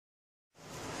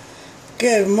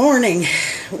Good morning.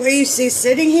 What you see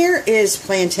sitting here is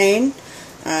plantain.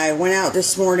 I went out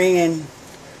this morning and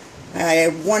I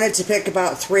wanted to pick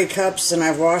about 3 cups and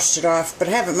I've washed it off, but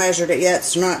I haven't measured it yet,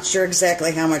 so I'm not sure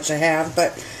exactly how much I have.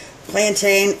 But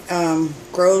plantain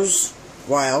grows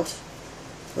wild.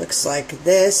 Looks like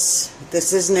this.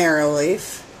 This is narrow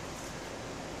leaf.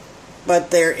 But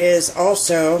there is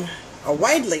also a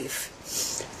wide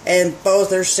leaf. And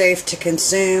both are safe to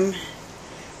consume.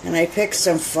 And I picked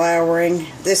some flowering.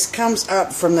 This comes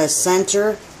up from the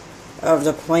center of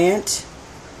the plant.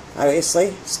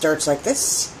 Obviously, starts like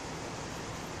this.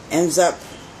 Ends up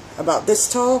about this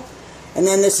tall. And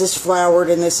then this is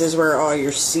flowered, and this is where all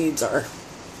your seeds are.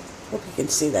 Hope you can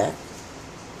see that.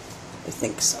 I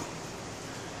think so.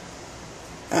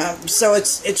 So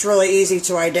it's really easy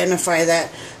to identify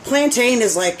that. Plantain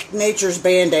is like nature's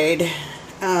Band-Aid.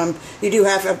 You do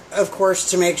have, of course,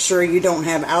 to make sure you don't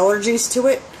have allergies to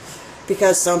it,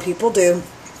 because some people do.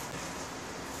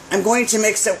 I'm going to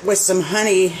mix it with some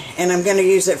honey, and I'm going to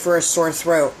use it for a sore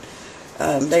throat.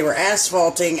 They were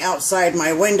asphalting outside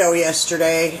my window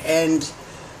yesterday, and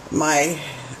my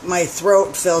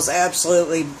throat feels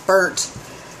absolutely burnt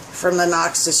from the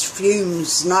noxious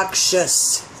fumes.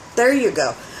 There you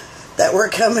go. That were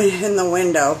coming in the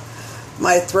window.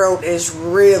 My throat is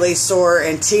really sore,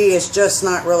 and tea is just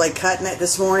not really cutting it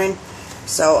this morning.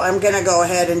 So I'm going to go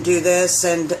ahead and do this.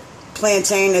 And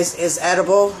plantain is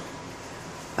edible.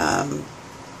 I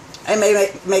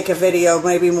may make a video,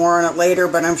 maybe more on it later,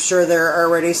 but I'm sure there are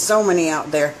already so many out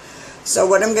there. So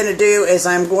what I'm going to do is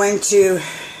I'm going to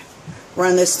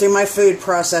run this through my food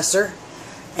processor.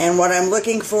 And what I'm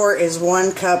looking for is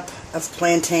 1 cup of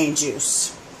plantain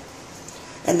juice.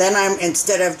 And then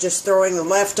instead of just throwing the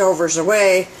leftovers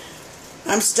away,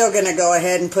 I'm still going to go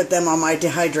ahead and put them on my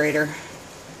dehydrator.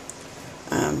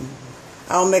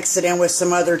 I'll mix it in with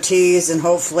some other teas and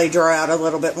hopefully draw out a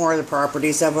little bit more of the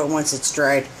properties of it once it's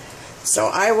dried. So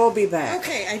I will be back.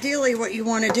 Okay, ideally what you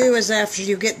want to do is after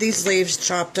you get these leaves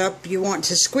chopped up, you want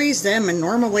to squeeze them, and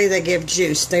normally they give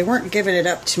juice. They weren't giving it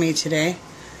up to me today.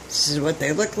 This is what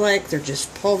they look like. They're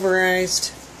just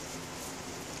pulverized.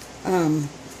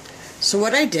 So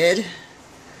what I did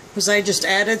was I just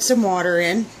added some water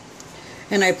in,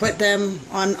 and I put them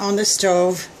on the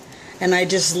stove, and I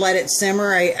just let it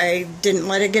simmer. I didn't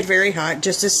let it get very hot,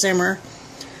 just a simmer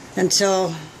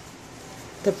until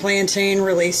the plantain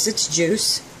released its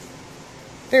juice.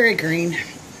 Very green.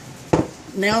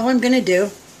 Now all I'm going to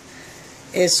do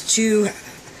is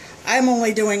I'm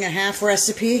only doing a half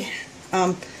recipe.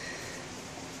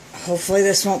 Hopefully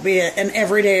this won't be an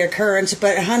everyday occurrence,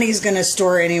 but honey's going to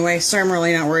store anyway, so I'm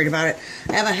really not worried about it.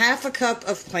 I have a 1/2 cup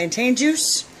of plantain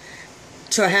juice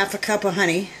to a 1/2 cup of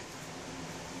honey.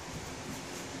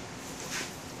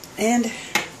 And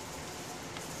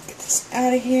get this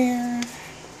out of here.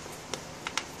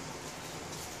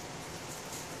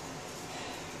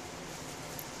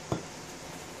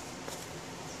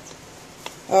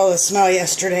 Oh, the smell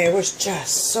yesterday was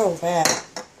just so bad.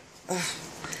 Ugh.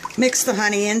 Mix the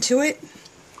honey into it,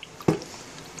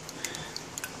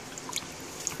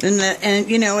 and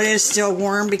you know, it is still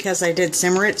warm because I did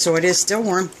simmer it, so it is still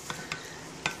warm.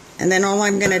 And then all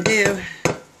I'm going to do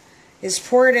is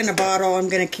pour it in a bottle. I'm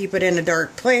going to keep it in a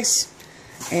dark place,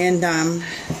 and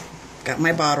got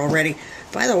my bottle ready.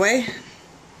 By the way,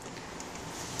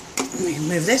 let me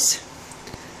move this.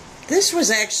 This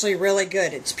was actually really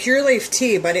good. It's pure leaf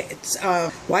tea, but it's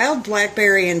wild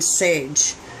blackberry and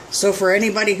sage. So for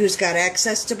anybody who's got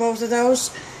access to both of those,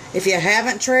 if you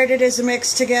haven't tried it as a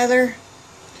mix together,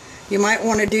 you might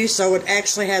want to do so. It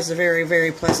actually has a very,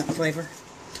 very pleasant flavor.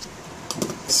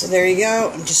 So there you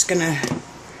go. I'm just going to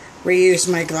reuse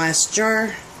my glass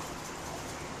jar.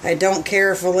 I don't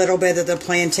care if a little bit of the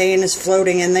plantain is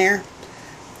floating in there.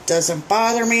 Doesn't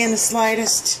bother me in the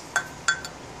slightest,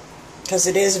 because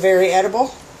it is very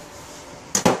edible.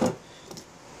 Get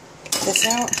this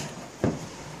out.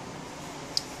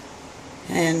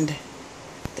 And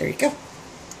there you go.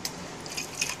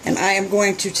 And I am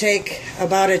going to take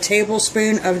about a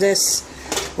tablespoon of this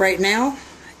right now,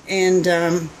 and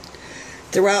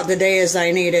throughout the day as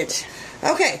I need it.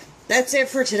 Okay, that's it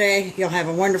for today. You'll have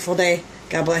a wonderful day.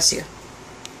 God bless you.